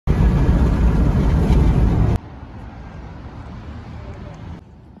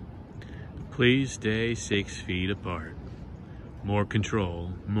Please stay 6 feet apart. More control,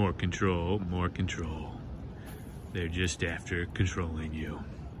 more control, more control. They're just after controlling you.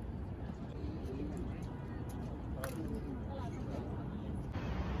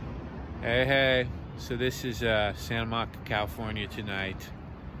 Hey, so this is Santa Monica, California tonight.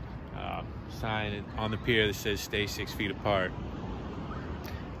 Sign on the pier that says stay 6 feet apart.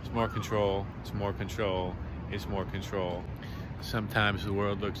 It's more control, it's more control, it's more control. Sometimes the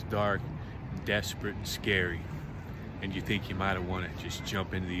world looks dark, desperate, and scary, and you think you might have want to just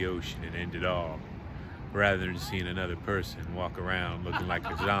jump into the ocean and end it all, rather than seeing another person walk around looking like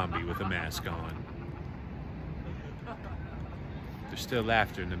a zombie with a mask on. There's still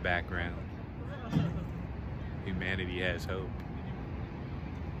laughter in the background. Humanity has hope.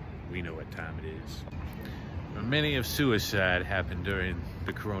 We know what time it is. Many of suicide happened during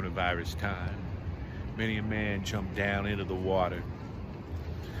the coronavirus time. Many a man jumped down into the water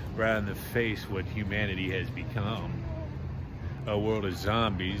rather than face what humanity has become. A world of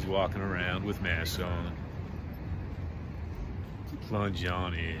zombies walking around with masks on. Plunge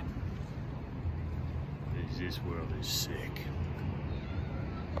on in. This world is sick.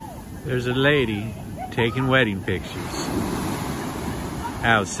 There's a lady taking wedding pictures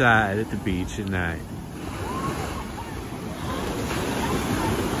outside at the beach at night.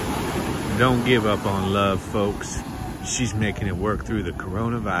 Don't give up on love, folks. She's making it work through the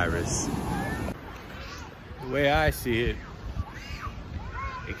coronavirus. The way I see it,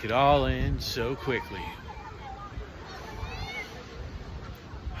 it could all end so quickly.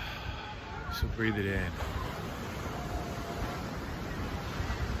 So breathe it in.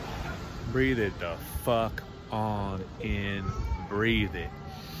 Breathe it the fuck on in. Breathe it.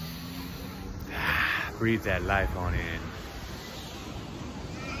 Breathe that life on in.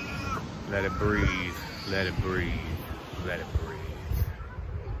 Let it breathe. Let it breathe. Let it breathe.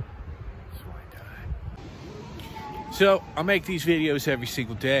 Swine time. So I make these videos every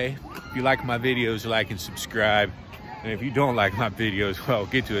single day. If you like my videos, like and subscribe. And if you don't like my videos, well,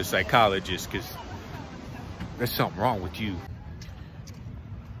 get to a psychologist, because there's something wrong with you.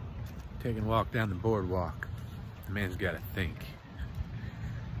 Taking a walk down the boardwalk. The man's got to think.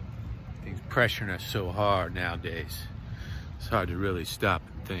 Things pressuring us so hard nowadays. It's hard to really stop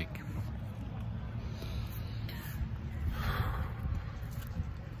and think.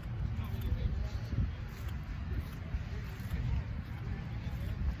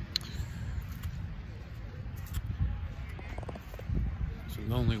 It's a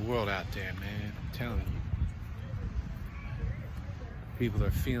lonely world out there, man. I'm telling you. People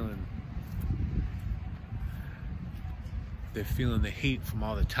are feeling the heat from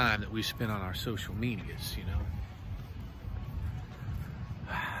all the time that we spend on our social medias, you know.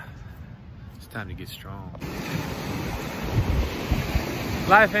 It's time to get strong.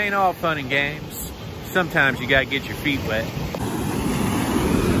 Life ain't all fun and games. Sometimes you gotta get your feet wet.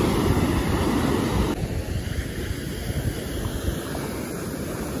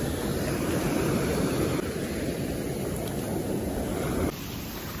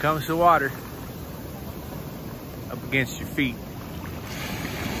 Comes the water up against your feet.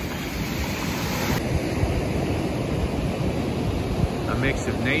 A mix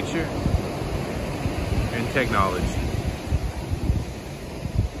of nature and technology.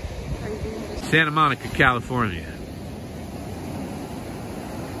 Santa Monica, California.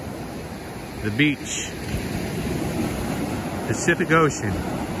 The beach. Pacific Ocean.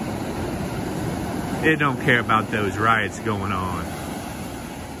 It don't care about those riots going on.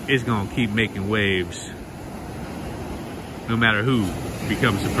 It's gonna keep making waves no matter who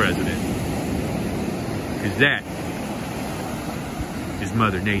becomes the president, because that is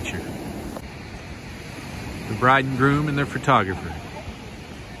Mother Nature. The bride and groom and their photographer.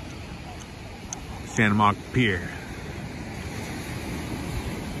 Santa Monica Pier.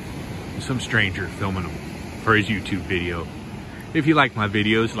 Some stranger filming them for his YouTube video. If you like my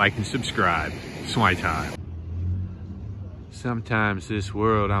videos, like and subscribe. Swine time. Sometimes this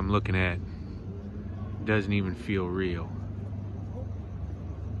world I'm looking at doesn't even feel real.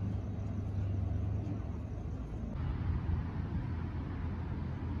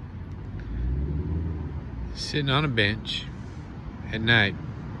 Sitting on a bench at night,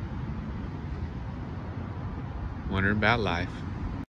 wondering about life.